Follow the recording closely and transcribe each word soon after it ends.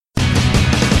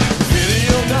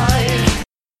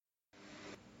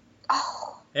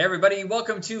Hey everybody,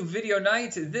 welcome to Video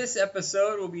Night. This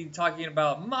episode we'll be talking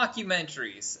about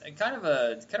mockumentaries, and kind of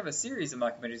a series of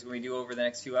mockumentaries we do over the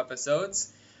next few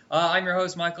episodes. I'm your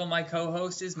host Michael. My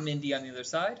co-host is Mindy on the other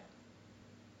side.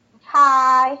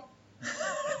 Hi.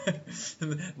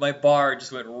 My bar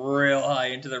just went real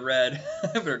high into the red. I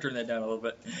better turn that down a little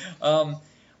bit. Sorry.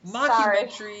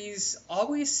 Mockumentaries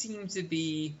always seem to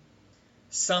be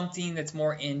something that's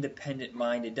more independent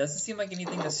minded. Doesn't seem like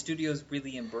anything the studios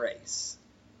really embrace.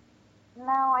 No,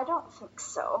 I don't think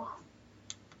so.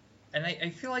 And I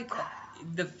feel like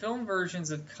the film versions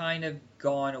have kind of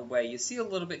gone away. You see a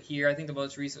little bit here. I think the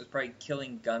most recent was probably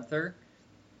Killing Gunther.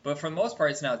 But for the most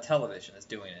part, it's now television that's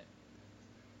doing it.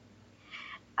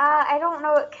 I don't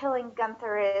know what Killing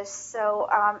Gunther is,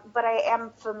 but I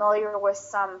am familiar with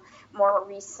some more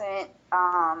recent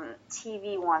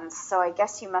TV ones, so I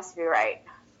guess you must be right.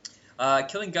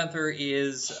 Killing Gunther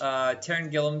is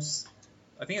Taron Gilliam's,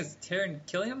 I think it's Taron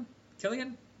Killian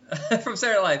from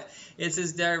Saturday Night Live. It's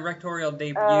his directorial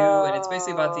debut, and it's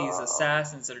basically about these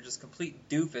assassins that are just complete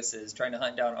doofuses trying to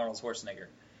hunt down Arnold Schwarzenegger.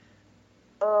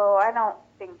 Oh, I don't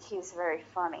think he's very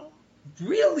funny.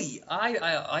 Really?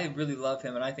 I really love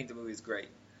him, and I think the movie's great.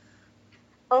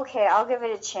 Okay, I'll give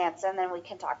it a chance, and then we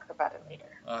can talk about it later.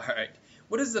 All right.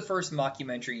 What is the first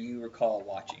mockumentary you recall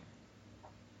watching?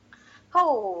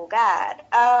 Oh, God.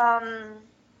 I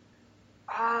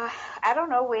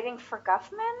don't know, Waiting for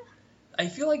Guffman? I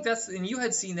feel like that's, and you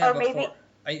had seen that Or before. maybe...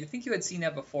 I think you had seen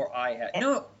that before I had.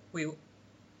 No, wait.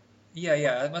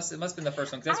 Yeah. It must have been the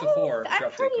first one because that's before.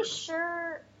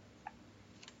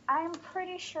 I'm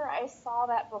pretty sure I saw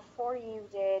that before you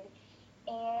did,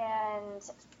 and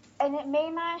it may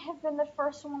not have been the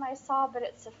first one I saw, but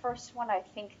it's the first one I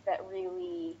think that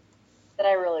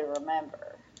I really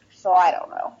remember. So I don't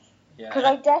know. Yeah. Because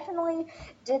I definitely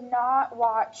did not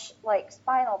watch like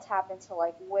Spinal Tap until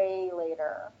like way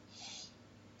later.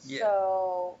 Yeah.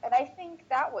 So, and I think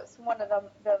that was one of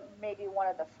maybe one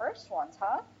of the first ones,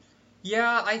 huh?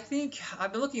 Yeah, I think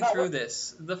I've been looking through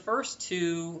this. The first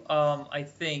two, I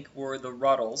think, were the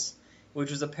Ruddles, which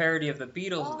was a parody of the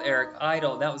Beatles with Eric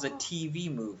Idle. That was a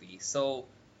TV movie, so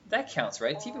that counts,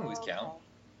 right? TV movies count.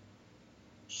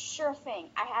 Sure thing.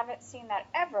 I haven't seen that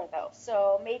ever though,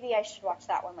 so maybe I should watch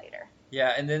that one later.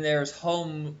 Yeah, and then there's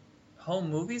Home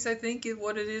Movies, I think is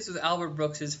what it is, with Albert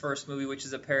Brooks' first movie, which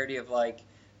is a parody of like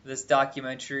this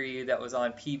documentary that was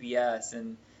on PBS,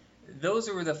 and those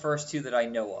were the first two that I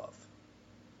know of.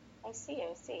 I see.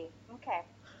 Okay.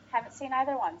 Haven't seen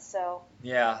either one, so...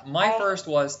 Yeah, my first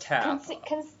was Tap.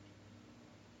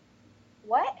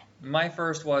 What? My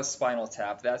first was Spinal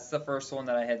Tap. That's the first one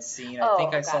that I had seen. I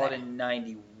think I saw it in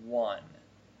 91.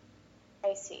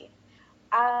 I see.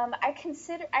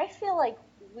 I feel like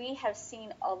we have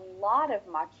seen a lot of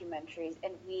mockumentaries,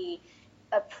 and we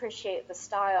appreciate the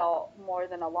style more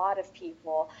than a lot of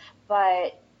people,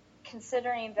 but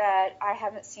considering that I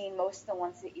haven't seen most of the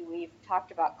ones that we've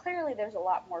talked about, clearly there's a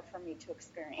lot more for me to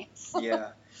experience.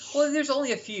 Yeah. Well, there's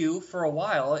only a few. For a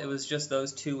while, it was just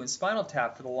those two and Spinal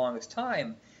Tap for the longest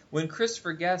time. When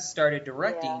Christopher Guest started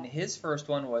directing, his first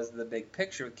one was The Big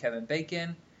Picture with Kevin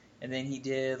Bacon, and then he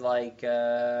did, like,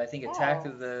 I think Attack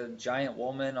of the Giant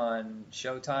Woman on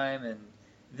Showtime, and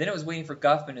then it was Waiting for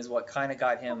Guffman is what kind of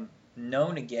got him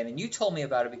known again, and you told me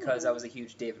about it because I was a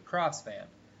huge David Cross fan.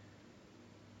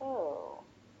 Oh,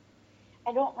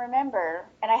 I don't remember,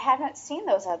 and I haven't seen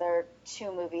those other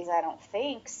two movies, I don't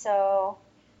think, so,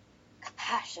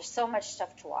 gosh, there's so much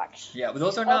stuff to watch. Yeah, but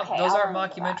those aren't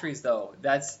mockumentaries, though.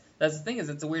 That's the thing, is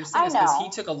it's the weirdest thing, is because he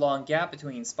took a long gap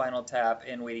between Spinal Tap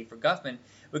and Waiting for Guffman,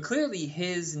 but clearly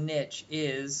his niche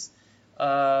is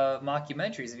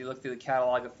mockumentaries. If you look through the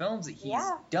catalog of films that he's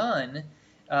done,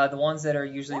 the ones that are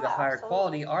usually the higher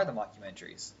quality are the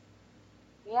mockumentaries.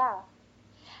 Yeah.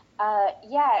 And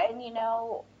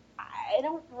I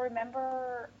don't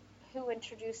remember who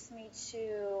introduced me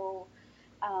to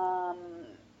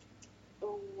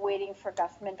Waiting for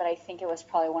Guffman, but I think it was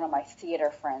probably one of my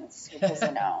theater friends, because,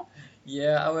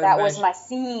 Yeah, I would that imagine. was my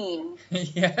scene.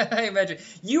 Yeah, I imagine.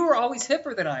 You were always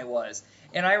hipper than I was,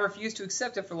 and I refused to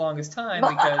accept it for the longest time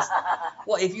because,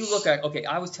 well, if you look at, okay,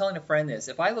 I was telling a friend this,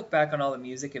 if I look back on all the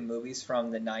music and movies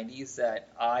from the 90s that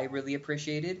I really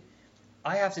appreciated,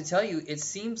 I have to tell you, it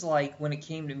seems like when it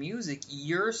came to music,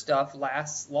 your stuff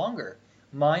lasts longer.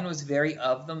 Mine was very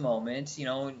of the moment,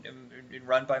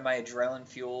 run by my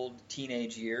adrenaline-fueled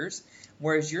teenage years,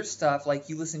 whereas your stuff, like,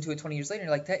 you listen to it 20 years later, and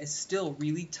you're like, that is still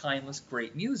really timeless,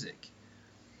 great music.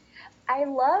 I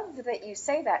love that you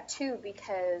say that, too,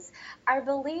 because I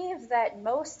believe that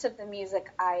most of the music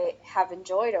I have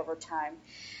enjoyed over time,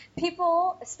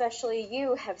 people, especially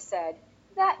you, have said,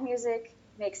 that music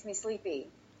makes me sleepy.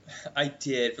 I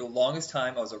did. For the longest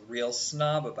time, I was a real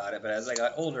snob about it, but as I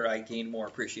got older, I gained more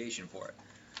appreciation for it.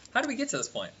 How did we get to this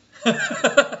point?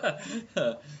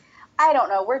 I don't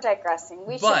know. We're digressing.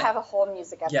 We should have a whole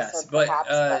music episode, yes, perhaps.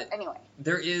 But anyway.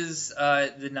 There is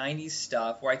the 90s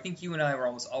stuff where I think you and I were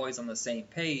almost always on the same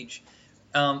page.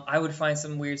 I would find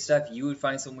some weird stuff. You would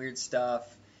find some weird stuff.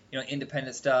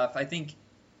 Independent stuff. I think,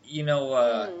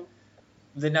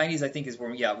 the 90s, I think, is where,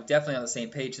 we're definitely on the same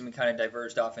page. And we kind of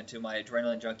diverged off into my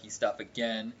Adrenaline Junkie stuff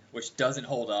again, which doesn't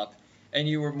hold up. And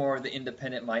you were more the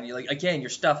independent mind. You're like, again, your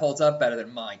stuff holds up better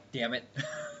than mine. Damn it.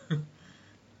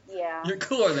 Yeah. You're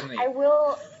cooler than me. I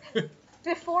will.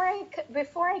 Before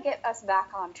I get us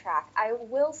back on track, I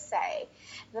will say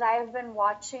that I have been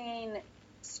watching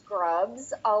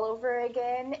Scrubs all over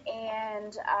again,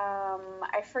 and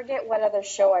I forget what other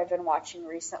show I've been watching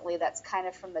recently that's kind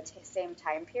of from the same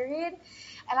time period.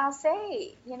 And I'll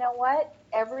say, you know what?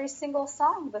 Every single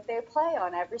song that they play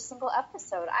on every single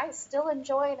episode, I still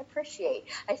enjoy and appreciate.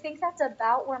 I think that's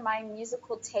about where my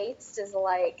musical taste is,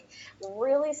 like,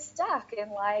 really stuck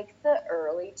in, like, the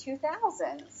early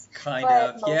 2000s. Kind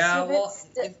of. Yeah, well,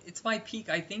 it's my peak.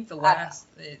 I think the last,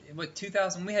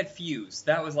 2000, we had Fuse.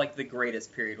 That was, like, the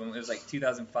greatest period. When it was, like,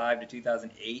 2005 to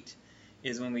 2008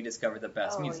 is when we discovered the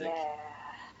best music.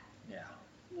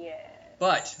 Yeah.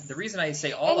 But the reason I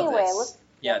say all of this...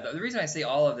 the reason I say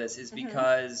all of this is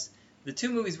because the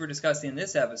two movies we're discussing in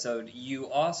this episode, you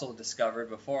also discovered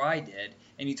before I did,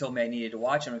 and you told me I needed to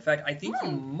watch them. In fact, I think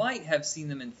you might have seen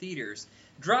them in theaters.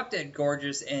 Drop Dead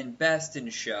Gorgeous and Best in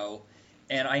Show.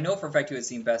 And I know for a fact you had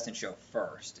seen Best in Show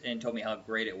first and told me how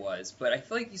great it was. But I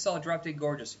feel like you saw Drop Dead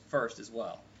Gorgeous first as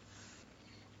well.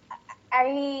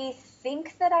 I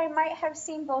think that I might have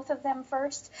seen both of them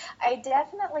first. I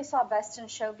definitely saw Best in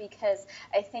Show because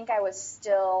I think I was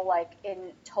still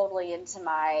totally into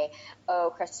my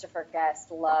Christopher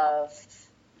Guest love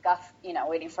Guff,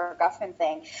 waiting for Guffman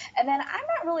thing. And then I'm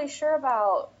not really sure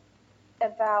about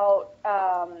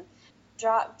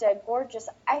Drop Dead Gorgeous.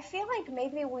 I feel like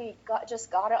maybe we just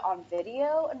got it on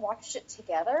video and watched it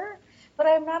together. But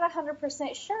I'm not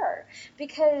 100% sure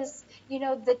because,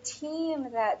 the team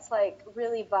that's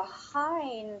really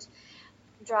behind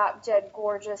Drop Dead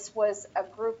Gorgeous was a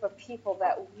group of people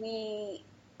that we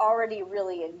already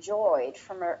really enjoyed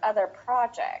from our other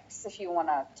projects, if you want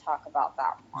to talk about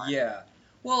that more. Yeah.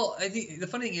 Well, I think the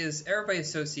funny thing is everybody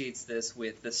associates this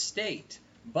with The State.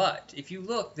 But if you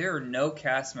look, there are no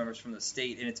cast members from The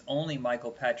State, and it's only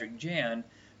Michael Patrick Jan,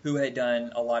 who had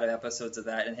done a lot of episodes of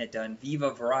that and had done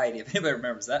Viva Variety, if anybody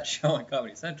remembers that show on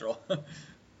Comedy Central.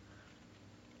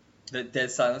 The dead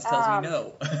silence tells me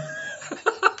no.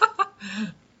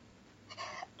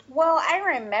 Well,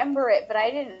 I remember it, but I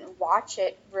didn't watch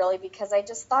it really because I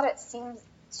just thought it seemed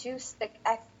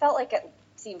I felt like it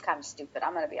seemed kind of stupid,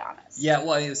 I'm going to be honest. Yeah,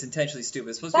 well, it was intentionally stupid.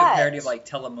 It's supposed to be a parody of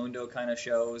Telemundo kind of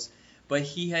shows, but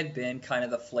he had been kind of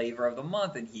the flavor of the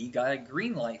month, and he got a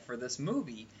green light for this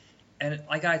movie. And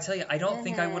I gotta tell you, I don't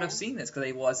think I would have seen this because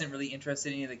I wasn't really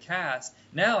interested in any of the cast.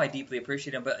 Now I deeply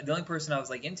appreciate him, but the only person I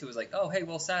was into was oh, hey,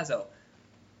 Will Sasso.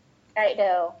 I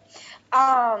know.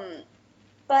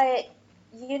 But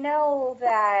you know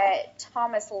that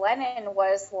Thomas Lennon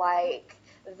was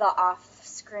the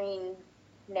off-screen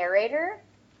narrator?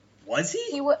 Was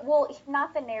he? Well,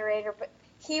 not the narrator, but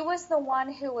he was the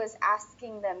one who was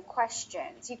asking them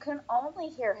questions. You can only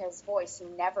hear his voice, you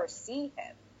never see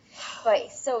him.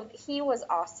 But so he was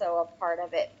also a part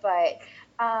of it, but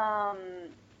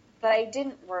I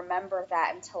didn't remember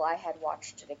that until I had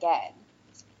watched it again.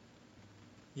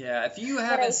 Yeah, if you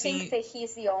haven't seen... But I think that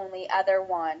he's the only other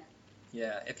one.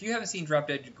 Yeah, if you haven't seen Drop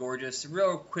Dead Gorgeous,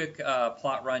 real quick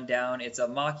plot rundown. It's a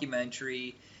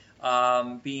mockumentary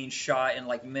being shot in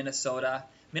Minnesota,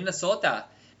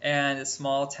 and a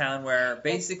small town where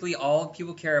basically all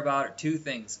people care about are two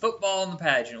things: football and the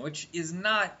pageant, which is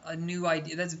not a new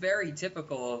idea. That's very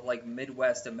typical of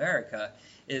Midwest America.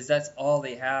 That's all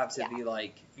they have to be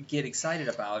get excited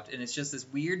about, and it's just this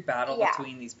weird battle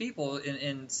between these people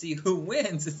and see who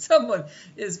wins. And someone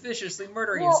is viciously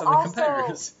murdering some of the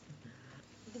competitors.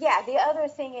 Yeah, the other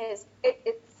thing is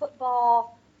it's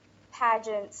football,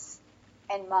 pageants,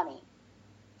 and money,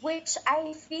 which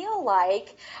I feel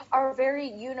like are very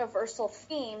universal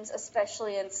themes,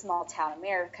 especially in small town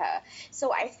America.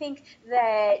 So I think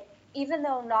that even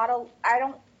though I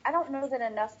don't know that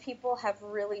enough people have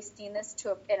really seen this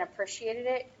and appreciated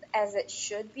it as it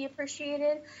should be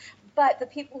appreciated, but the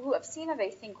people who have seen it, I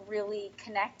think, really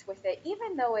connect with it,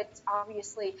 even though it's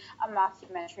obviously a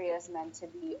mockumentary is meant to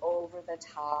be over the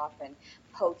top and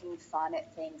poking fun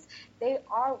at things.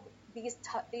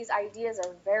 These ideas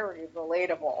are very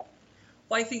relatable.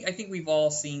 Well, I think we've all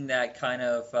seen that kind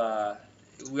of.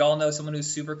 We all know someone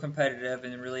who's super competitive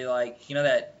and really like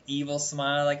that evil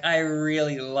smile, like I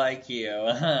really like you,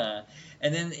 and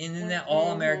then that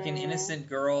all-American Mm-hmm. innocent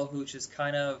girl who's just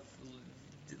kind of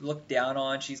looked down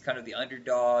on. She's kind of the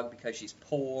underdog because she's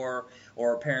poor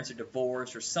or her parents are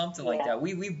divorced or something like Yeah. that.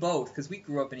 We both, because we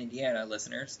grew up in Indiana,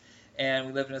 listeners, and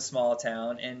we lived in a small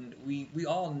town, and we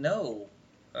all know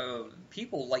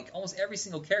people, like almost every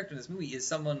single character in this movie is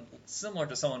someone similar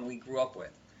to someone we grew up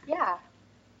with. Yeah.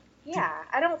 Did, Yeah,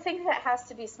 I don't think that has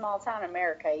to be small town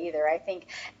America either. I think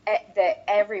that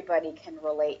everybody can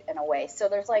relate in a way. So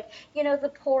there's like,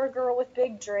 the poor girl with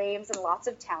big dreams and lots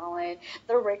of talent,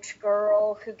 the rich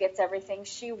girl who gets everything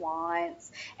she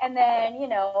wants, and then,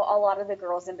 a lot of the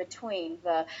girls in between,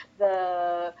 the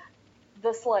the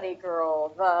slutty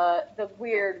girl, the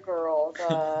weird girl,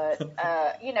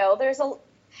 there's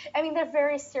I mean, they're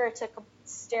very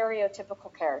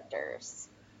stereotypical characters.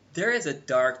 there is a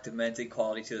dark, demented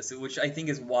quality to this, which I think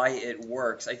is why it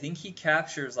works. I think he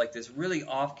captures like this really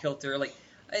off-kilter, like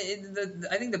I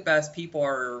think the best people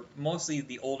are mostly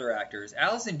the older actors.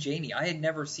 Allison Janney, I had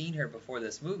never seen her before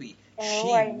this movie. Oh,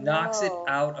 She I knocks it know.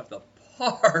 out of the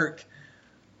park.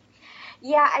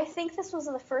 Yeah, I think this was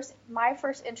my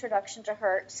first introduction to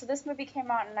her. So this movie came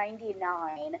out in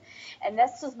 '99, and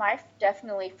this was my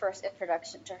definitely first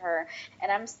introduction to her.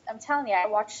 And I'm telling you, I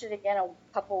watched it again a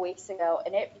couple weeks ago,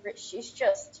 and she's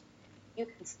just, you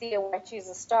can see why she's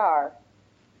a star.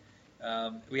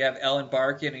 We have Ellen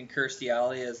Barkin and Kirstie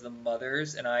Alley as the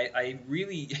mothers, and I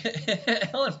really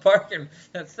Ellen Barkin,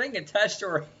 that thing attached to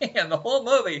her hand the whole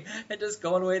movie, and just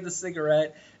going away with the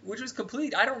cigarette, which was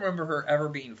complete. I don't remember her ever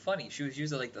being funny. She was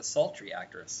usually like the sultry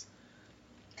actress.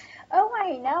 Oh,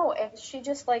 I know. And she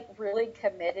just like really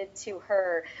committed to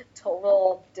her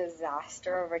total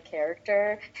disaster of a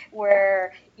character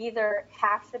where either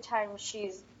half the time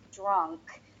she's drunk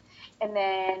and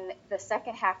then the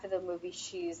second half of the movie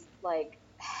she's like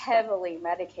heavily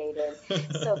medicated.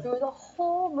 So through the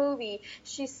whole movie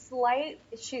she's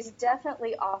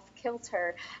definitely off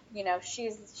kilter.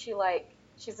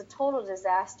 She's a total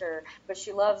disaster, but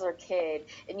she loves her kid,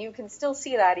 and you can still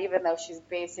see that even though she's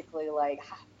basically like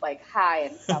high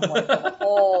in some way for the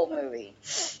whole movie.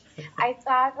 I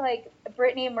thought like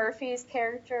Brittany Murphy's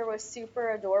character was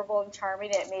super adorable and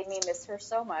charming. It made me miss her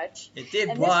so much. It did,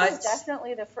 And this was but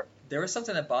definitely the first. there was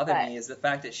something that bothered But me is the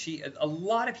fact that a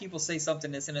lot of people say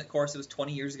something this, and of course it was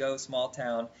 20 years ago, small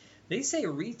town. They say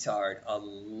retard a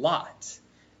lot,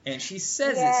 and she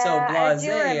says it so yeah, I do blasé,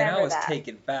 and I remember was that.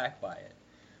 taken back by it.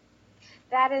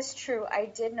 That is true. I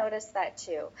did notice that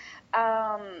too.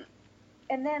 Um,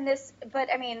 and then but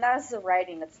I mean, that's the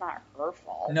writing. It's not her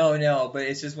fault. No, no, but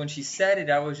it's just when she said it,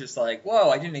 I was just like, whoa,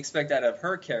 I didn't expect that of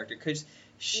her character, because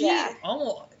she Yeah,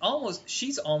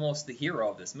 she's almost the hero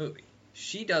of this movie.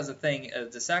 She does a thing, the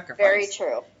very sacrifice,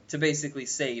 true. to basically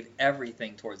save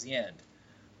everything towards the end.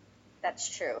 That's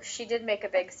true. She did make a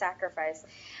big sacrifice.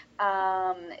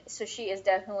 So she is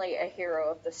definitely a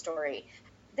hero of the story.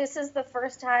 This is the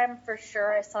first time for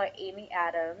sure I saw Amy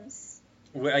Adams.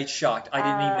 I shocked. I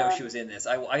didn't even know she Um, was in this.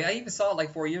 I even saw it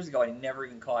like 4 years ago. I never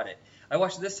even caught it. I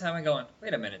watched it this time and going,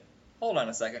 wait a minute, hold on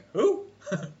a second. Who?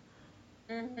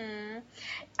 hmm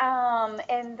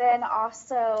and then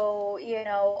also,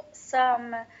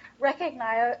 some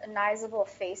recognizable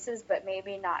faces, but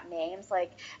maybe not names.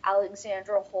 Like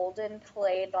Alexandra Holden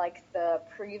played like the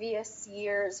previous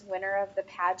year's winner of the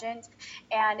pageant,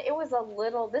 and it was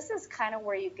this is kind of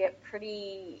where you get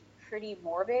pretty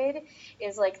morbid,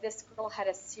 is like this girl had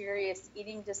a serious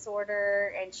eating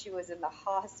disorder and she was in the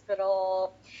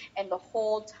hospital, and the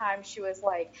whole time she was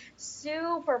like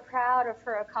super proud of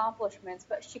her accomplishments,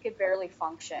 but she could barely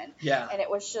function. Yeah. And it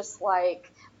was just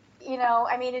like,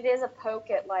 I mean, it is a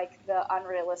poke at like the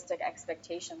unrealistic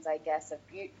expectations, I guess, of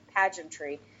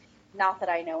pageantry. Not that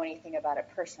I know anything about it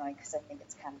personally, because I think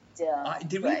it's kind of dumb.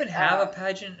 Did we But even have a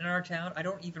pageant in our town? I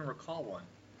don't even recall one.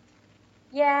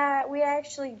 yeah, we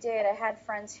actually did. I had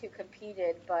friends who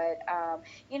competed, but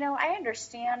I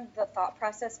understand the thought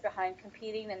process behind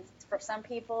competing, and for some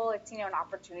people, it's an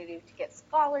opportunity to get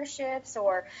scholarships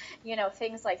or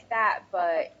things like that.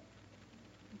 But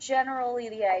generally,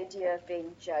 the idea of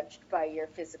being judged by your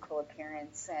physical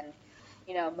appearance, and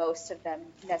most of them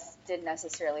didn't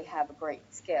necessarily have a great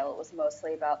skill. It was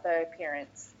mostly about their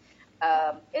appearance.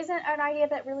 Isn't an idea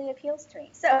that really appeals to me.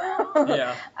 So,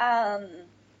 Yeah. um,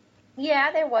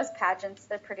 yeah, there was pageants.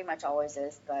 There pretty much always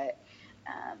is, but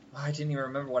I didn't even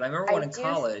remember one. I remember I one in do.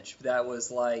 college that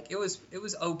was like it was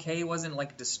okay. It wasn't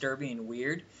like disturbing and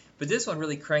weird, But this one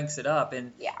really cranks it up.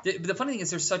 And Yeah. the funny thing is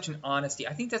there's such an honesty.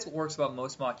 I think that's what works about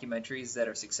most mockumentaries that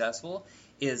are successful,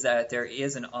 is that there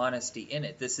is an honesty in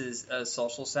it. This is a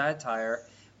social satire,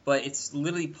 but it's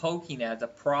literally poking at the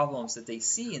problems that they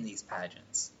see in these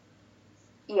pageants.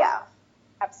 Yeah,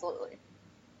 absolutely.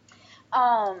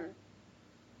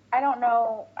 I don't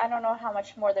know how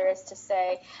much more there is to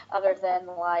say other than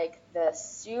like the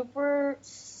super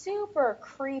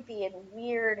creepy and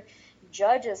weird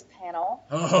judges panel.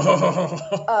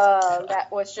 That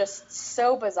was just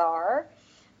so bizarre.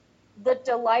 The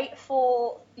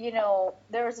delightful,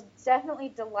 there was definitely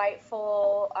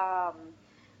delightful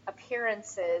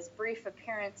brief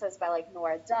appearances by like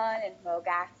Nora Dunn and Mo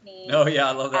Gaffney. Oh yeah,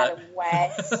 I love that. Adam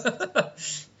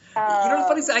West. You know what's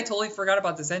funny is I totally forgot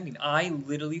about this ending. I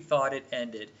literally thought it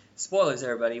ended. Spoilers,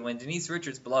 everybody. When Denise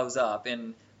Richards blows up,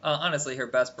 and honestly, her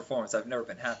best performance. I've never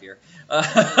been happier.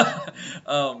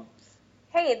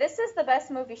 Hey, this is the best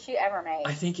movie she ever made.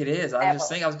 I think it is. I was just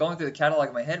saying. I was going through the catalog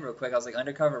in my head real quick. I was like,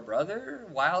 Undercover Brother,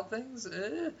 Wild Things.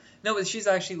 No, but she's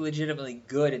actually legitimately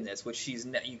good in this, which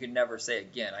you can never say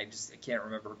again. I can't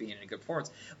remember her being in a good performance.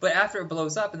 But after it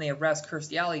blows up and they arrest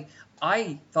Kirstie Alley,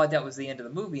 I thought that was the end of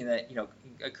the movie and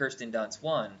that Kirsten Dunst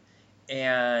won,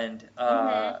 and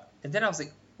then I was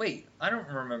like, wait, I don't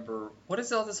remember what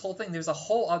is all this whole thing. There's a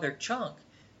whole other chunk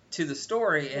to the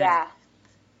story, and yeah.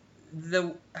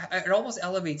 It almost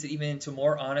elevates it even into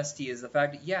more honesty is the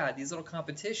fact that, these little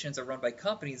competitions are run by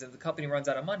companies. If the company runs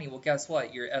out of money, well, guess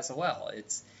what? You're SOL.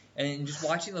 And just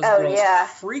watching those girls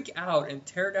freak out and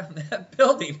tear down that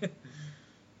building.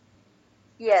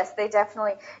 Yes, they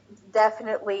definitely,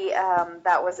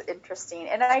 that was interesting.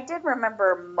 And I did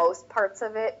remember most parts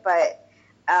of it, but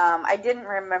I didn't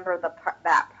remember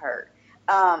that part.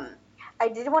 I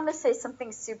did want to say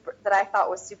something that I thought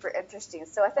was super interesting.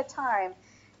 So at the time,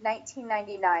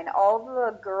 1999, all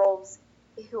the girls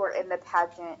who were in the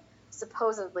pageant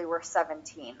supposedly were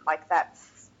 17. Like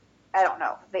that's, I don't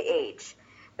know, the age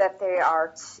that they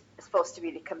are supposed to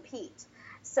be to compete.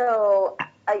 So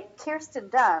Kirsten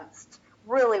Dunst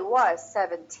really was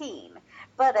 17.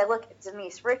 But I look at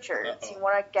Denise Richards. Uh-oh. You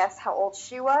want to guess how old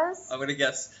she was? I'm going to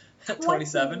guess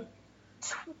 27.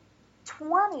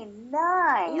 29,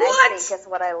 what? I think is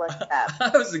what I looked up.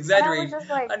 I was exaggerating. I was just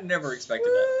like, I never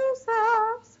expected that.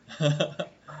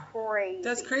 Crazy.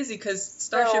 That's crazy because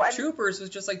Starship Troopers was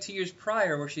just like 2 years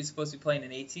prior where she's supposed to be playing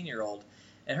an 18-year-old.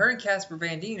 And her and Casper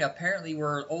Van Dien apparently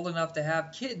were old enough to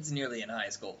have kids nearly in high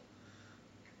school.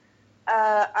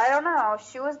 I don't know.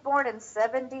 She was born in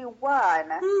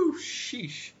 71. Ooh,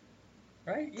 sheesh.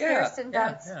 Right? Yeah. Kirsten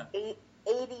Dunst,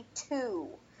 82.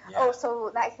 Yeah. Oh,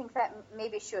 so I think that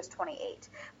maybe she was 28.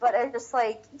 But I just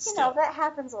like, that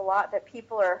happens a lot that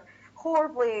people are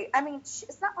horribly, I mean,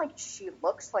 it's not like she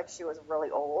looks like she was really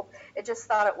old. It just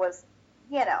thought it was,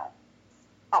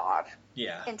 odd.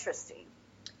 Yeah. Interesting.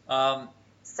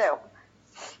 So.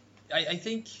 I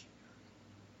think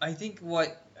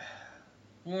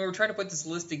when we were trying to put this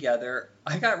list together,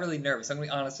 I got really nervous. I'm going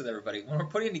to be honest with everybody. When we're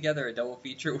putting together a double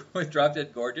feature with Drop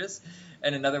Dead Gorgeous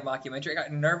and another mockumentary, I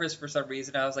got nervous for some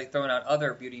reason. I was like throwing out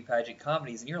other beauty pageant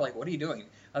comedies, and you're like, "What are you doing?"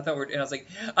 And I was like,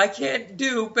 "I can't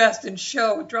do Best in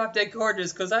Show with Drop Dead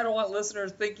Gorgeous because I don't want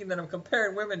listeners thinking that I'm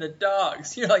comparing women to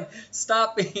dogs." You're like,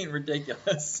 "Stop being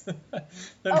ridiculous."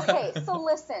 Okay, so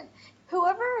listen.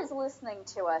 Whoever is listening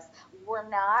to us, we're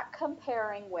not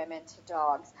comparing women to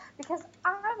dogs because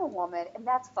I'm a woman and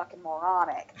that's fucking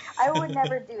moronic. I would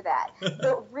never do that.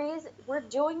 The reason we're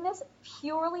doing this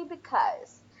purely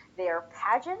because they are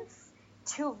pageants,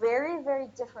 two very, very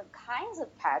different kinds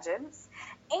of pageants,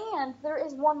 and there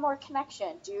is one more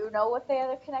connection. Do you know what the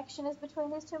other connection is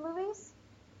between these two movies?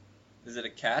 Is it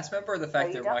a cast member or the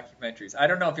fact they're mockumentaries? I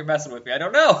don't know if you're messing with me. I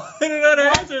don't know. I don't know how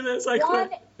to answer this.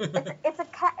 It's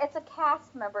a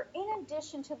cast member. In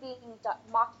addition to being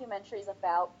mockumentaries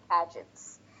about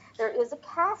pageants, there is a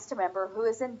cast member who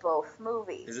is in both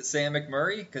movies. Is it Sam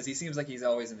McMurray? Because he seems like he's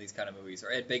always in these kind of movies.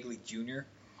 Or Ed Begley Jr.?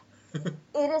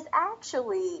 It is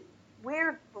actually,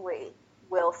 weirdly,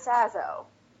 Will Sasso.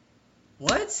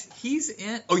 What? He's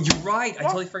in... Oh, you're right. I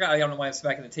totally forgot. I don't know why I'm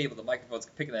smacking the table. The microphone's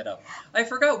picking that up. I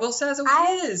forgot. Will Sasso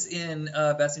is in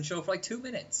Best in Show for like 2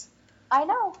 minutes. I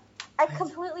know. I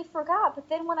completely forgot. But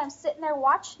then when I'm sitting there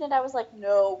watching it, I was like,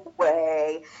 no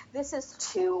way. This is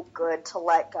too good to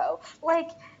let go.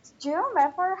 Like, do you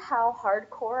remember how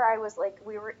hardcore I was like,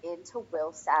 we were into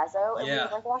Will Sasso? And we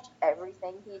would like watch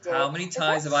everything he did. How many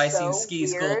times have I seen Ski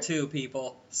School 2,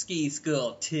 people? Ski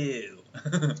School 2.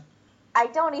 I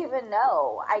don't even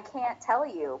know. I can't tell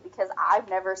you because I've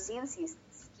never seen Ski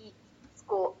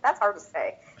School. That's hard to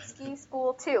say. Ski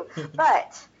School 2.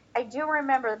 But I do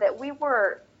remember that we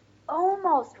were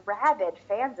almost rabid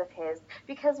fans of his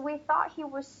because we thought he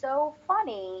was so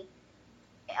funny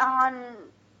on,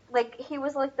 like, he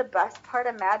was like the best part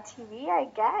of Mad TV, I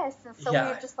guess, and so we were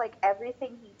Yeah, just like,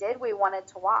 everything he did we wanted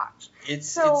to watch. it's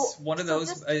So one of so those.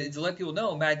 just To let people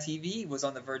know, Mad TV was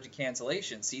on the verge of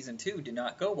cancellation. Season 2 did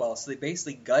not go well, so they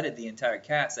basically gutted the entire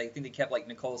cast. I think they kept like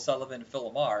Nicole Sullivan and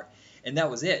Phil LaMarr, and that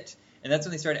was it. And that's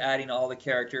when they started adding all the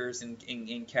characters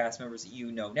and cast members that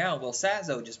you know now. Will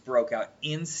Sasso just broke out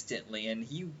instantly, and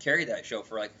he carried that show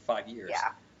for like 5 years.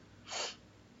 yeah.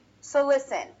 So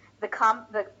listen, the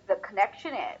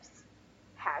connection is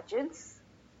pageants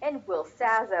and Will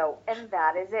Sasso, and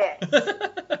that is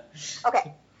it.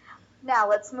 Okay, now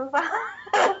let's move on.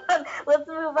 Let's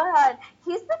move on.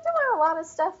 He's been doing a lot of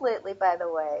stuff lately, by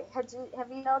the way. Have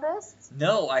you noticed?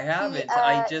 No, I haven't.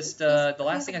 I just the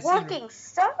last thing I he's seen. working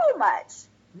so much.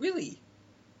 Really?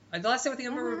 The last thing I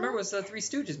Mm-hmm. remember was the Three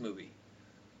Stooges movie.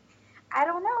 I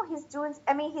don't know. He's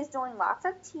doing lots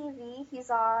of TV. He's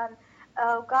on,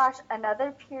 oh gosh,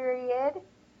 Another Period,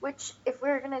 which if we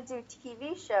were going to do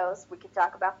TV shows, we could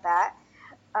talk about that.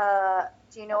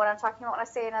 Do you know what I'm talking about when I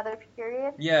say Another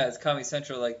Period? Yeah, it's Comedy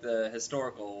Central, like the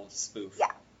historical spoof.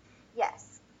 Yeah.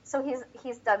 Yes. So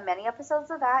he's done many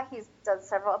episodes of that. He's done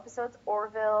several episodes,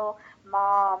 Orville,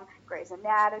 Mom, Grey's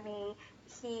Anatomy.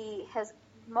 He has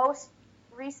most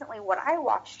recently, what I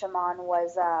watched him on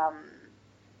was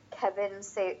Kevin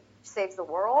Saves the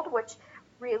World, which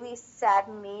really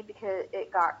saddened me because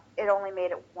it only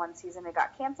made it one season. It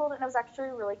got canceled, and it was actually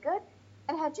really good,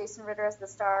 and had Jason Ritter as the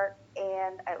star,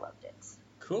 and I loved it.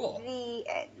 Cool. The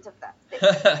end of that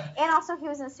thing. And also, he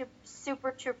was in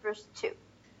Super Troopers 2.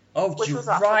 Oh, Which you're was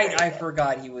also right. very I good.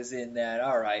 forgot he was in that.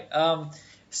 All right.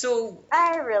 So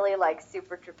I really like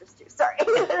Super Troopers 2. Sorry.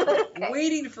 Okay.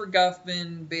 Waiting for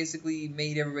Guffman basically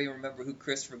made everybody remember who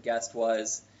Christopher Guest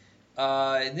was.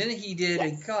 And then he did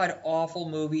Yes. a god-awful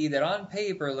movie that on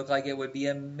paper looked like it would be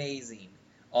amazing.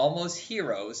 Almost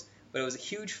Heroes, but it was a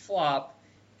huge flop.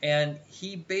 And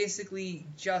he basically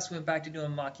just went back to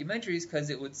doing mockumentaries because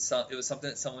it was something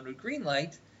that someone would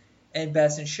greenlight. And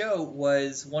Best in Show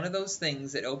was one of those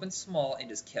things that opened small and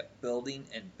just kept building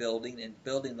and building and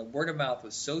building. The word of mouth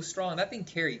was so strong. That thing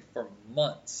carried for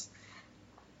months.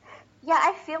 Yeah,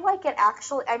 I feel like it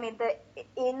actually, I mean,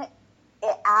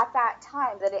 at that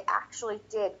time that it actually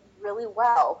did really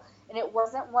well. And it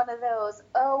wasn't one of those,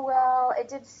 oh, well, it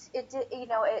did,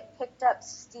 it picked up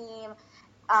steam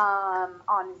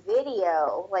on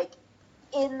video. Like,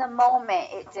 in the moment,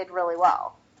 it did really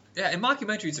well. Yeah, and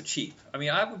mockumentaries are cheap. I mean,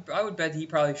 I would bet he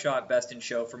probably shot Best in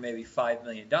Show for maybe $5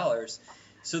 million.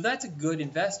 So that's a good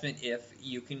investment if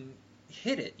you can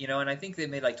hit it, And I think they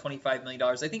made like $25 million.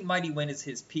 I think Mighty Wind is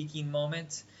his peaking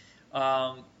moment.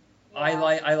 I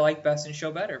like Best in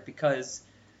Show better because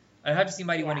I have to see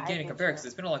Mighty Wind again and compare because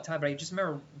it's been a long time. But I just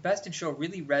remember Best in Show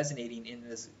really resonating in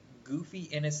this goofy,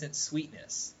 innocent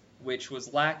sweetness, which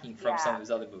was lacking from some of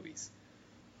his other movies.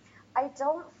 I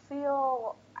don't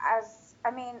feel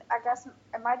I guess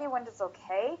Mighty Wind is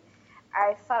okay.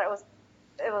 I thought it was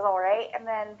all right. And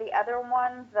then the other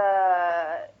one,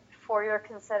 the For Your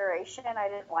Consideration, I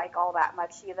didn't like all that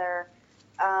much either.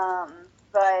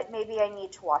 But maybe I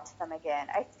need to watch them again.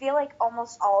 I feel like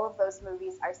almost all of those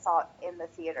movies I saw in the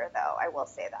theater, though. I will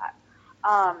say that.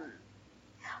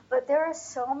 But there are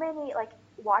so many, like,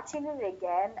 watching it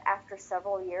again after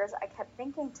several years, I kept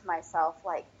thinking to myself,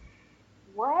 like,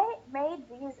 what made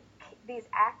these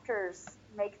actors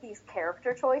make these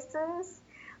character choices?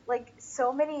 Like,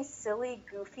 so many silly,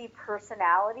 goofy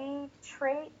personality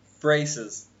traits.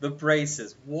 The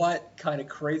braces. What kind of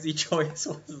crazy choice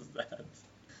was that?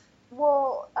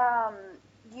 Well,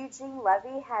 Eugene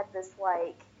Levy had this,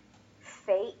 like,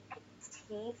 fake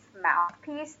teeth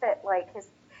mouthpiece that, like,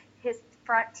 his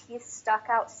front teeth stuck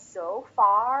out so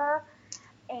far,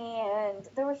 and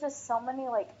there was just so many,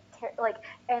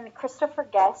 and Christopher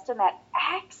Guest and that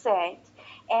accent,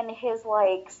 and his,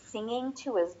 like, singing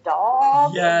to his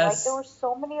dog. Yes. And, like, there were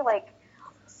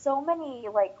so many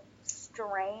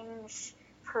strange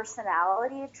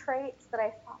personality traits that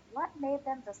I thought, what made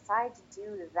them decide to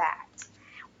do that?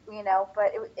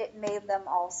 But it made them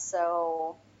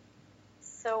also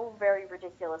so very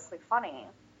ridiculously funny.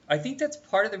 I think that's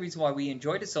part of the reason why we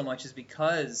enjoyed it so much is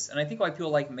because, and I think why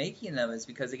people like making them is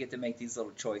because they get to make these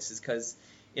little choices because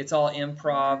it's all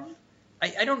improv.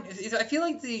 Mm-hmm. I feel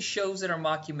like the shows that are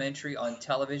mockumentary on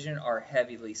television are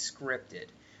heavily scripted,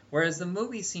 whereas the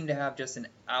movies seem to have just an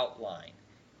outline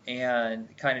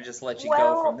and kind of just let you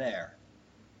go from there.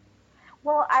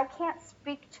 Well, I can't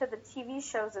speak to the TV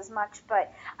shows as much,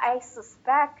 but I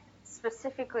suspect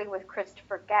specifically with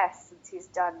Christopher Guest, since he's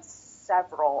done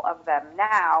several of them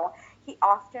now, he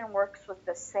often works with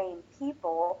the same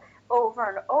people over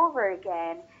and over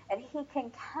again, and he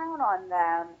can count on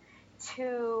them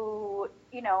to,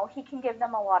 he can give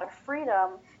them a lot of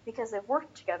freedom because they've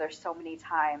worked together so many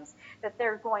times that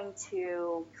they're going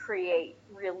to create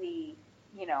really,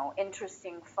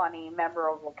 interesting, funny,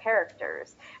 memorable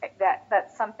characters.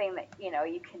 That's something that,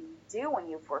 you can do when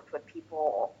you've worked with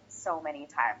people so many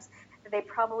times. They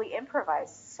probably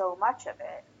improvise so much of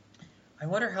it. I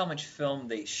wonder how much film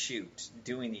they shoot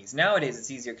doing these. Nowadays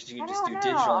it's easier because you can just do know.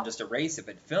 digital and just erase it,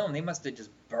 but film, they must have just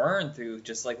burned through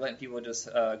just like letting people just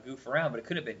goof around, but it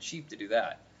could have been cheap to do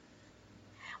that.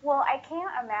 Well, I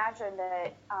can't imagine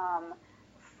that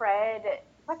Fred,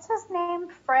 what's his name?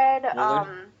 Fred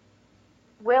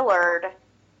Willard.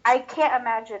 I can't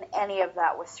imagine any of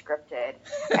that was scripted.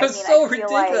 It was so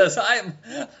ridiculous. I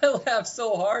laughed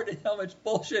so hard at how much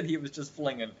bullshit he was just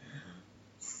flinging.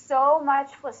 So much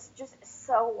was just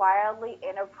so wildly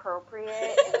inappropriate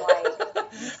and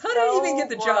how did he even get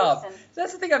the job?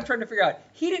 That's the thing I'm trying to figure out.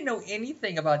 He didn't know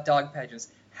anything about dog pageants.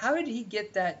 How did he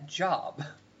get that job?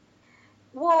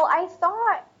 Well,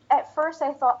 at first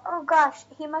I thought, oh gosh,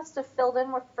 he must have filled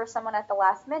in for someone at the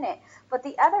last minute. But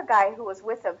the other guy who was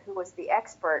with him, who was the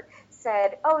expert,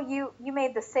 said, oh, you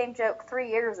made the same joke 3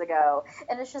 years ago.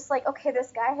 And it's just like, okay,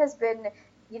 this guy has been,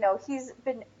 he's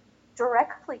been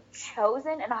directly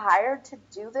chosen and hired to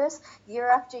do this year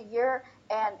after year,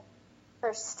 and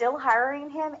they're still hiring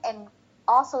him, and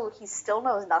also he still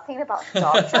knows nothing about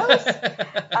dog shows.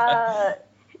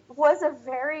 Was a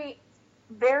very,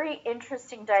 very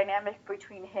interesting dynamic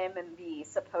between him and the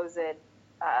supposed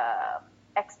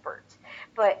expert.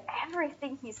 But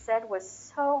everything he said was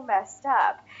so messed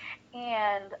up,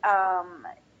 and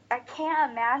I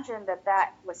can't imagine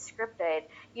that was scripted.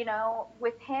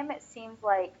 With him, it seems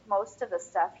like most of the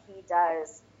stuff he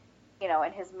does,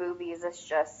 in his movies, is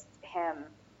just him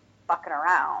fucking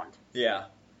around. Yeah.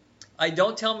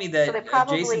 Don't tell me that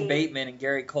Jason Bateman and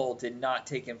Gary Cole did not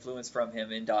take influence from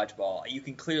him in Dodgeball. You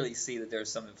can clearly see that there's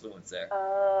some influence there.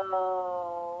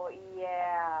 Oh,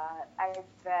 yeah. I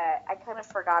bet. I kind of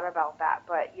forgot about that,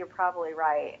 but you're probably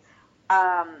right.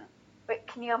 But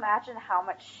can you imagine how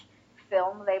much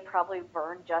film they probably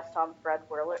burned just on Fred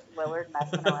Willard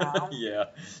messing around? Yeah.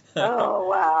 Oh,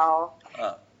 wow.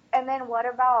 And then what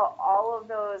about all of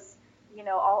those,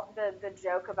 all the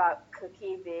joke about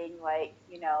Cookie being like,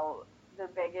 the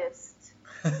biggest.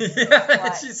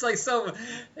 Yeah, she's like so.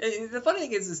 The funny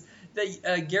thing is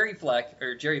that Jerry Fleck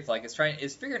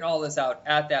is figuring all this out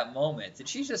at that moment, and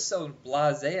she's just so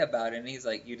blasé about it. And he's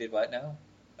like, "You did what now?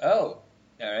 Oh,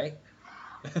 all right."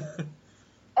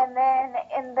 And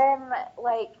then,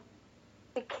 like,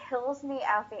 it kills me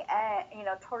at the end,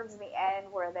 towards the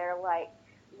end where they're, like,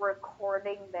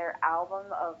 recording their album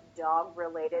of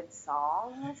dog-related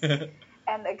songs,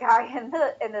 and the guy in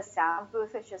the sound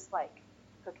booth is just like,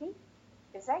 Cookie,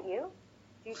 is that you?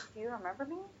 Do you remember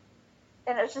me?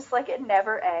 And it's just like, it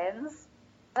never ends.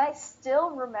 And I still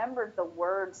remembered the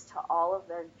words to all of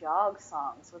their dog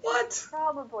songs, which is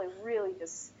probably really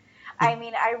just...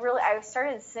 I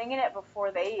started singing it before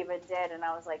they even did, and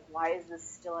I was like, why is this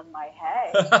still in my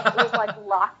head? It was like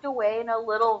locked away in a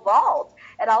little vault,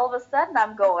 and all of a sudden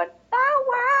I'm going, bow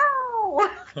wow!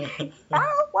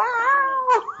 Bow wow!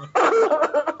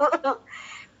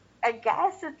 I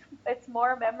guess it's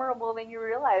more memorable than you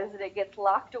realize that it gets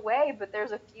locked away, but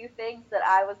there's a few things that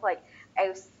I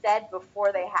said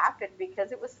before they happened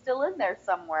because it was still in there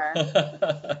somewhere.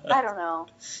 I don't know.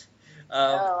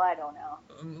 I don't know.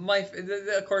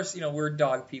 Of course, we're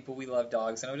dog people. We love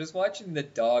dogs. And I was just watching the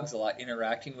dogs a lot,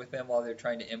 interacting with them while they're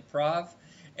trying to improv.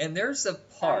 And there's a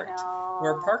part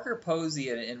where Parker Posey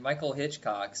and Michael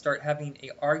Hitchcock start having an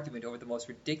argument over the most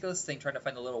ridiculous thing, trying to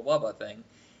find the little wubba thing.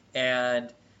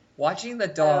 And watching the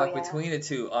dog between the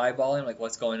two, eyeballing, like,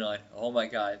 what's going on? Oh, my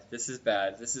God, this is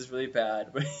bad. This is really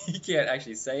bad. But he can't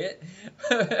actually say it.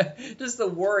 Just the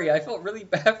worry. I felt really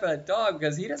bad for that dog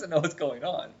because he doesn't know what's going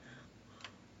on.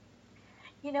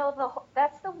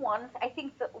 That's the one. I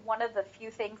think that one of the few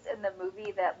things in the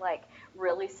movie that like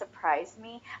really surprised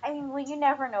me. I mean, well, you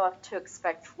never know what to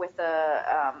expect with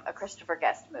a Christopher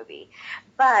Guest movie,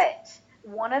 but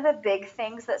one of the big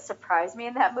things that surprised me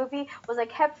in that movie was I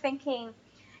kept thinking,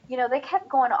 they kept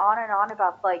going on and on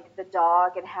about like the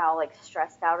dog and how like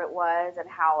stressed out it was and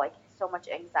how like so much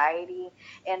anxiety,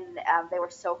 and they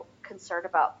were so concerned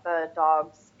about the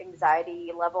dog's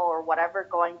anxiety level or whatever,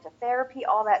 going to therapy,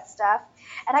 all that stuff.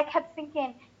 And I kept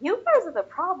thinking, you guys are the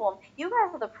problem.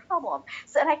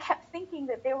 So, and I kept thinking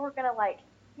that they were gonna like,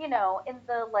 in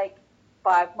the like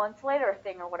 5 months later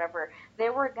thing or whatever. They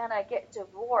were gonna get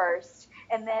divorced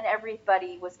and then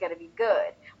everybody was gonna be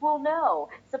good. Well, no.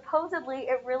 Supposedly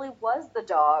it really was the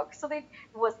dog.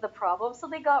 Was the problem. So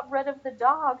they got rid of the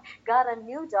dog, got a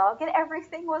new dog, and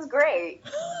everything was great.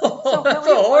 So That's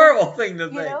really a horrible thing to you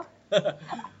think. know,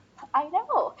 I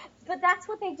know, but that's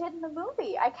what they did in the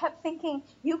movie. I kept thinking,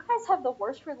 you guys have the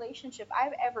worst relationship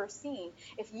I've ever seen.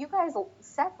 If you guys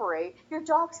separate, your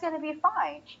dog's going to be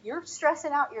fine. You're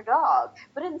stressing out your dog.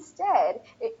 But instead,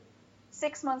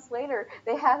 6 months later,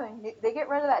 they get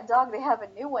rid of that dog, they have a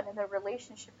new one, and their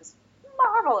relationship is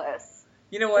marvelous.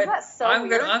 You know what? Isn't that so I'm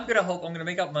weird? gonna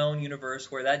make up my own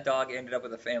universe where that dog ended up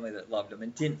with a family that loved him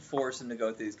and didn't force him to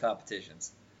go through these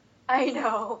competitions. I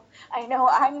know.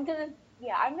 I'm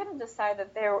gonna decide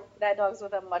that dog's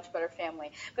with a much better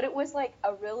family. But it was like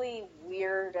a really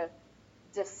weird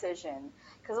decision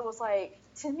because it was like,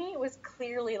 to me, it was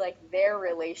clearly like their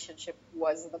relationship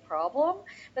was the problem,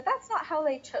 but that's not how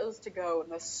they chose to go in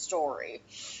the story.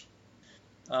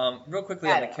 Real quickly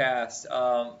on the cast.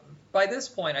 By this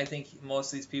point, I think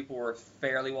most of these people were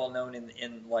fairly well known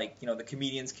in like, you know, the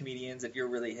comedians. If you're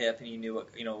really hip and you knew what,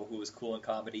 you know, who was cool in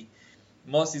comedy.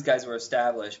 Most of these guys were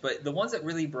established, but the ones that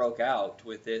really broke out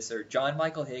with this are John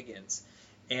Michael Higgins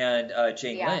and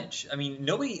Jane Lynch. I mean,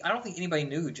 I don't think anybody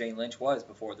knew who Jane Lynch was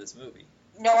before this movie.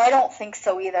 No, I don't think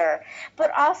so either.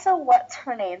 But also, what's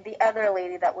her name? The other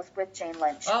lady that was with Jane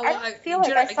Lynch. Oh, I don't feel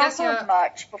like I saw her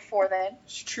much before then.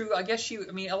 It's true. I guess a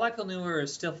lot of people knew her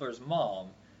as Stifler's mom,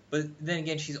 but then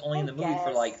again, she's only in the movie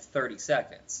for like 30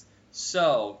 seconds.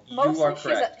 So, you are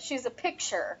correct. She's a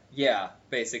picture. Yeah,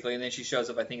 basically, and then she shows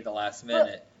up, I think, at the last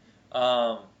minute.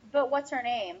 But what's her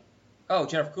name? Oh,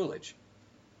 Jennifer Coolidge.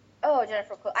 Oh,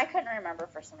 Jennifer Coolidge. I couldn't remember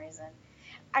for some reason.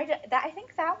 I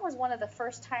think that was one of the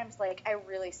first times, like, I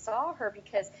really saw her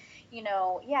because, you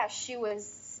know, yeah, she was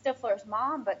Stifler's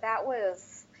mom, but that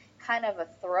was kind of a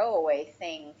throwaway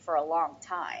thing for a long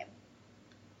time.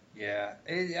 Yeah,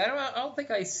 I don't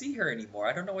think I see her anymore.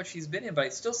 I don't know what she's been in, but I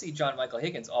still see John Michael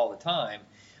Higgins all the time.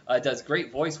 Does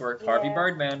great voice work, Harvey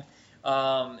Birdman.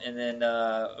 And then,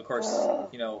 of course,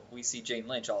 you know, we see Jane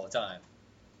Lynch all the time.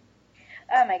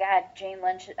 Oh my God, Jane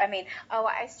Lynch. I mean,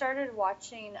 I started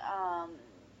watching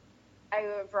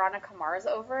Veronica Mars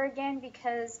over again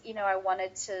because, you know, I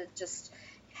wanted to just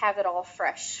have it all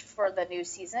fresh for the new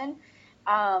season.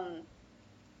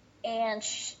 And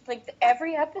like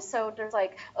every episode, there's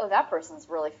like, oh, that person's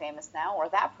really famous now, or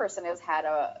that person has had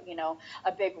a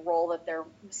big role that they're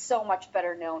so much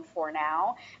better known for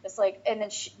now. It's like, and then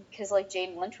because like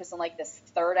Jane Lynch was in like this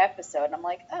third episode, and I'm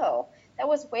like, oh, that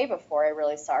was way before I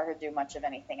really saw her do much of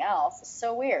anything else. It's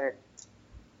so weird.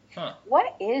 Huh.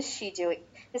 What is she doing?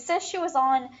 It says she was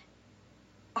on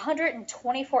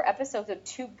 124 episodes of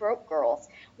Two Broke Girls.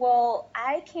 Well,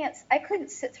 I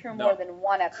couldn't sit through more than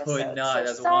one episode. Could not. So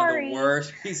That's sorry. one of the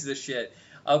worst pieces of shit.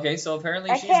 Okay, so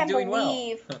apparently she's doing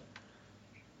well.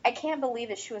 I can't believe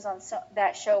that she was on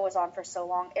that show was on for so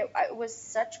long. It was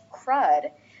such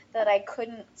crud that I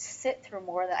couldn't sit through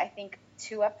more than, I think,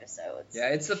 2 episodes. Yeah,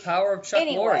 it's the power of Chuck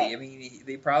Lorre. I mean,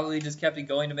 they probably just kept it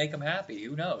going to make him happy.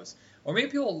 Who knows? Or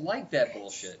maybe people like that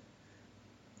bullshit.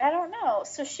 I don't know.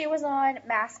 So she was on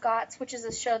Mascots, which is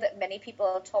a show that many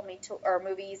people have told me to, or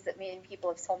movies that many people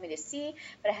have told me to see,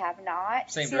 but I have not.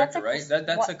 Same director, right?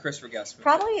 That's a Christopher Guest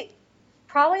movie.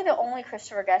 Probably the only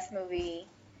Christopher Guest movie,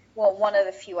 well, one of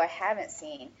the few I haven't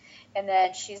seen. And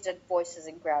then she's done voices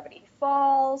in Gravity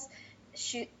Falls,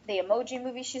 the Emoji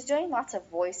Movie. She's doing lots of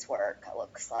voice work, it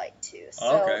looks like, too. So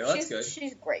okay, well, that's good.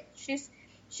 She's great. She's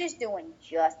doing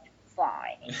just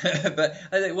fine. But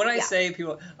when I say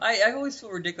people, I always feel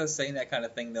ridiculous saying that kind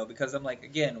of thing, though, because I'm like,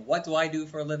 again, what do I do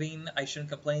for a living? I shouldn't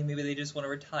complain. Maybe they just want to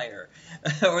retire.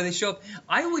 Or they show up.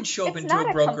 I would show up into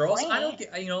a Broke Girls. I don't get,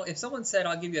 if someone said,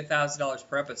 I'll give you $1,000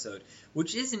 per episode,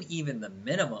 which isn't even the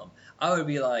minimum, I would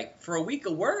be like, for a week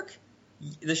of work,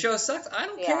 the show sucks. I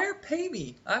don't care. Pay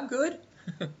me. I'm good.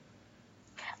 I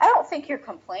don't think you're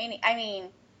complaining. I mean,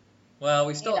 well,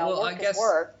 we still, work I guess, is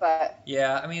work, but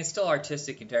yeah, I mean, it's still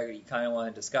artistic integrity. You kind of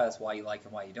want to discuss why you like it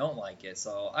and why you don't like it.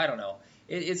 So I don't know.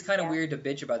 It's kind of weird to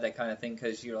bitch about that kind of thing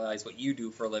because you realize what you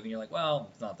do for a living. You're like, well,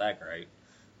 it's not that great.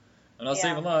 I'm not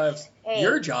saving lives. Hey.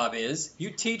 Your job is you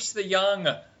teach the young.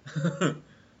 I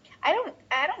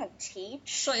don't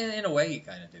teach. So in a way, you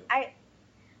kind of do. I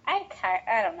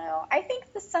don't know. I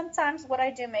think that sometimes what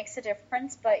I do makes a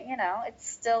difference, but it's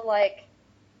still like.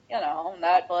 I'm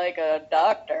not like a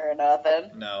doctor or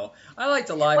nothing. No. I like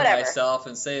to lie to myself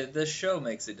and say that this show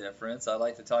makes a difference. I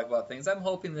like to talk about things. I'm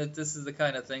hoping that this is the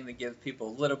kind of thing that gives people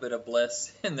a little bit of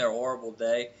bliss in their horrible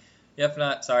day. If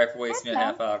not, sorry for wasting a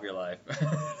half hour of your life.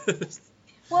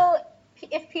 Well,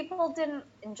 if people didn't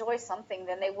enjoy something,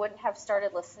 then they wouldn't have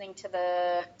started listening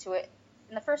to it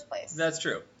in the first place. That's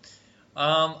true.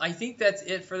 I think that's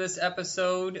it for this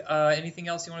episode. Anything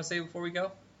else you want to say before we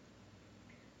go?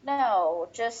 No,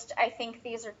 just I think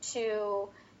these are two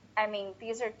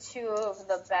of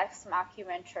the best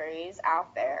mockumentaries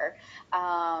out there,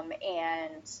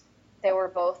 and they were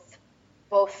both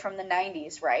from the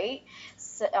 90s, right?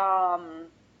 So,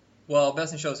 well,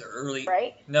 Best in Show is early.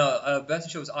 Right? No, Best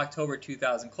in Show was October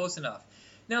 2000. Close enough.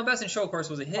 Now, Best in Show, of course,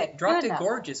 was a hit. Drop Dead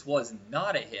Gorgeous was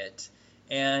not a hit.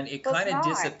 And it kind of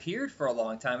disappeared for a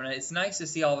long time. And it's nice to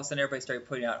see all of a sudden everybody started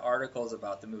putting out articles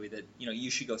about the movie that,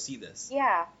 you should go see this.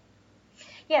 Yeah.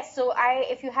 Yeah, so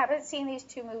if you haven't seen these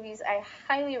two movies, I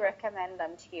highly recommend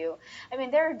them to you. I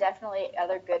mean, there are definitely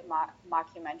other good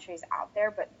mockumentaries out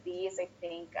there, but these, I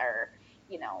think, are,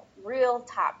 real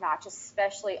top-notch,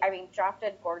 especially, Drop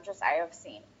Dead Gorgeous I have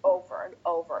seen over and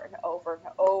over and over and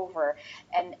over.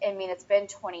 And, it's been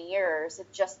 20 years.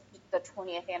 The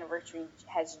 20th anniversary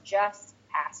has just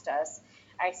passed us.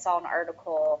 I saw an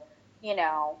article,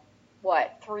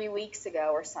 3 weeks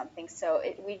ago or something. So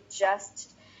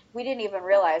we didn't even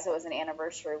realize it was an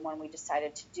anniversary when we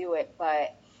decided to do it.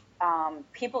 But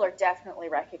people are definitely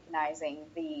recognizing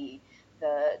the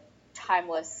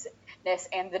timelessness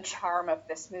and the charm of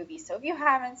this movie. So if you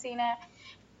haven't seen it,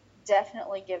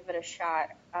 definitely give it a shot.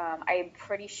 I'm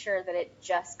pretty sure that it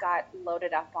just got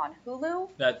loaded up on Hulu.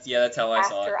 That's how I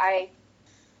saw it.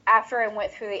 After I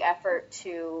went through the effort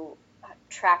to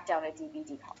track down a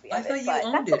DVD copy of I thought you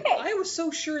owned it. Okay. I was so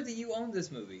sure that you owned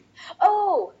this movie.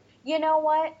 Oh, you know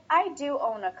what? I do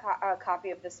own a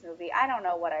copy of this movie. I don't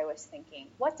know what I was thinking.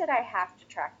 What did I have to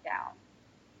track down?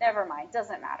 Never mind.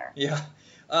 Doesn't matter. Yeah.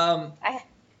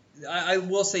 I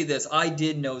will say this. I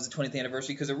did know it was the 20th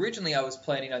anniversary because originally I was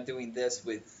planning on doing this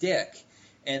with Dick.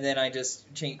 And then I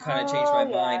just changed my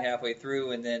mind halfway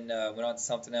through and then went on to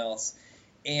something else.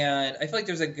 And I feel like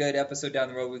there's a good episode down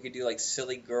the road we could do like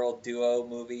silly girl duo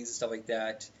movies and stuff like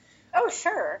that. Oh,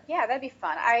 sure. Yeah, that'd be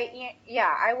fun.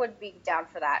 I would be down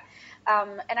for that.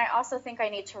 And I also think I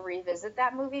need to revisit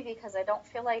that movie because I don't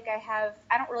feel like I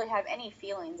don't really have any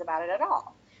feelings about it at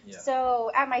all. Yeah.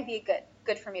 So that might be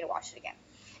good for me to watch it again.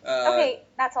 Okay,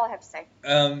 that's all I have to say.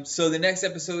 So the next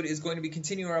episode is going to be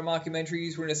continuing our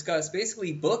mockumentaries. We're going to discuss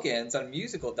basically bookends on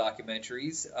musical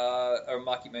documentaries, or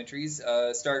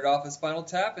mockumentaries. Started off with Spinal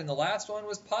Tap, and the last one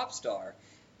was Popstar.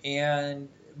 And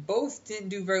both didn't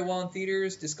do very well in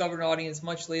theaters, discovered an audience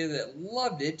much later that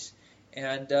loved it,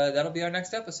 and that'll be our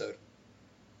next episode.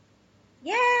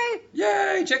 Yay!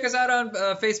 Yay! Check us out on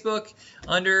Facebook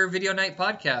under Video Night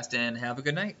Podcast, and have a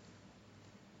good night.